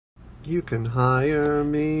You can hire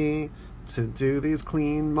me to do these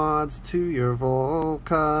clean mods to your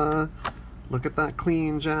Volca. Look at that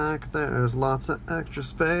clean jack, there's lots of extra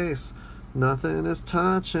space. Nothing is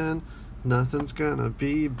touching, nothing's gonna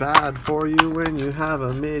be bad for you when you have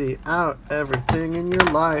a MIDI out. Everything in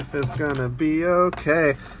your life is gonna be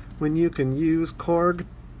okay when you can use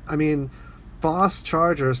Bass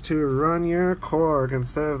chargers to run your Korg.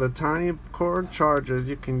 Instead of the tiny Korg chargers,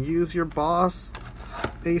 you can use your Bass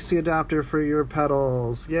AC adapter for your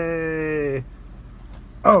pedals. Yay!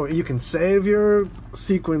 Oh, you can save your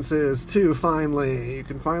sequences too, finally. You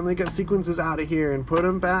can finally get sequences out of here and put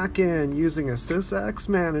them back in using a sysex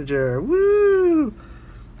manager. Woo!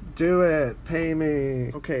 Do it. Pay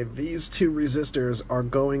me. Okay, these two resistors are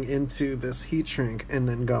going into this heat shrink and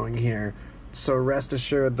then going here. So rest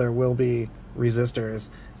assured there will be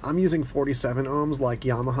resistors. I'm using 47 ohms like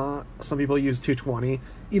Yamaha. Some people use 220.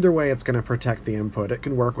 Either way, it's going to protect the input. It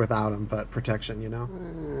can work without them, but protection, you know?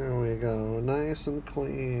 There we go. Nice and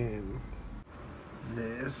clean.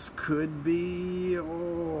 This could be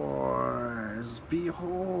yours.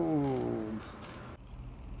 Behold.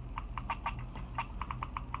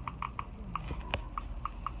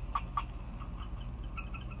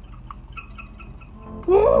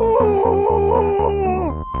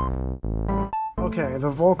 Okay,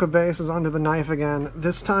 the Volca Bass is under the knife again.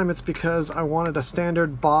 This time it's because I wanted a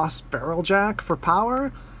standard Bass barrel jack for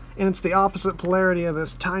power, and it's the opposite polarity of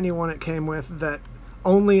this tiny one it came with that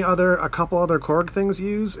only a couple other Korg things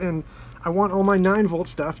use, and I want all my 9-volt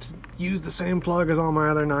stuff to use the same plug as all my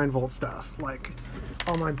other 9-volt stuff. Like,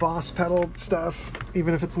 all my Bass pedal stuff,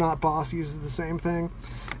 even if it's not Bass, uses the same thing.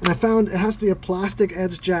 And I found it has to be a plastic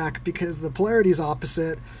edge jack because the polarity is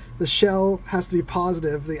opposite. The shell has to be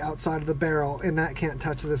positive, the outside of the barrel, and that can't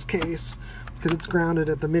touch this case because it's grounded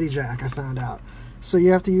at the MIDI jack, I found out. So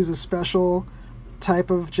you have to use a special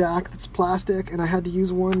type of jack that's plastic, and I had to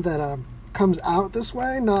use one that comes out this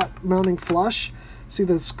way, not mounting flush. See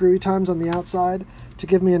the screwy times on the outside to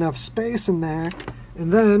give me enough space in there.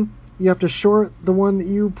 And then you have to short the one that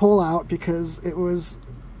you pull out because it was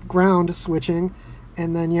ground switching,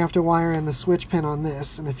 and then you have to wire in the switch pin on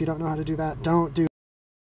this, and if you don't know how to do that, don't do it.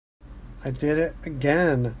 I did it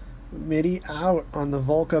again. MIDI out on the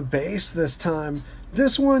Volca Bass this time.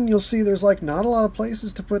 This one, you'll see there's like not a lot of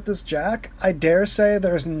places to put this jack. I dare say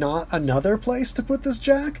there's not another place to put this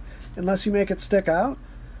jack unless you make it stick out.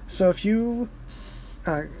 So if you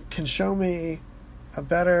can show me a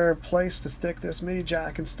better place to stick this MIDI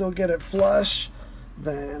jack and still get it flush,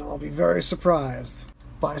 then I'll be very surprised.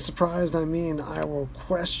 By surprised, I mean I will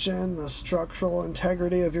question the structural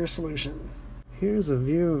integrity of your solution. Here's a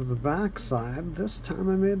view of the back side. This time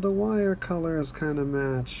I made the wire colors kind of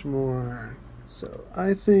match more. So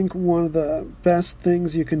I think one of the best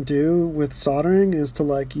things you can do with soldering is to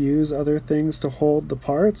like use other things to hold the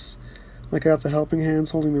parts. Like I got the helping hands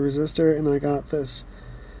holding the resistor, and I got this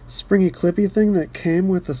springy clippy thing that came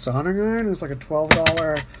with the soldering iron. It was like a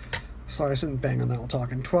 $12, sorry I shouldn't bang on that while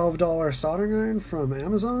talking, $12 soldering iron from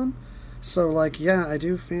Amazon. So like, yeah, I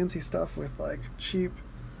do fancy stuff with like cheap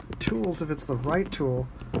tools if it's the right tool.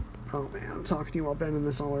 Oh man, I'm talking to you while bending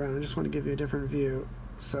this all around. I just want to give you a different view.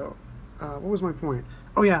 So, what was my point?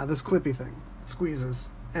 Oh yeah, this clippy thing. Squeezes.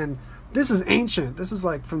 And this is ancient. This is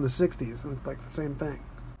like from the 60s, and it's like the same thing.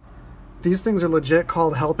 These things are legit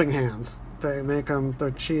called helping hands. They make them,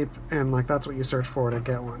 they're cheap, and like that's what you search for to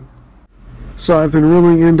get one. So I've been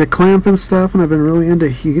really into clamping stuff, and I've been really into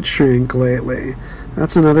heat shrink lately.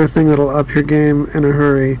 That's another thing that'll up your game in a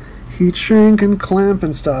hurry. Heat shrink and clamp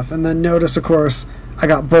and stuff. And then notice, of course, I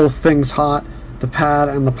got both things hot, the pad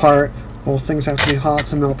and the part. Both things have to be hot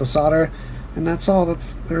to melt the solder, and that's all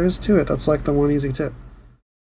there is to it. That's like the one easy tip.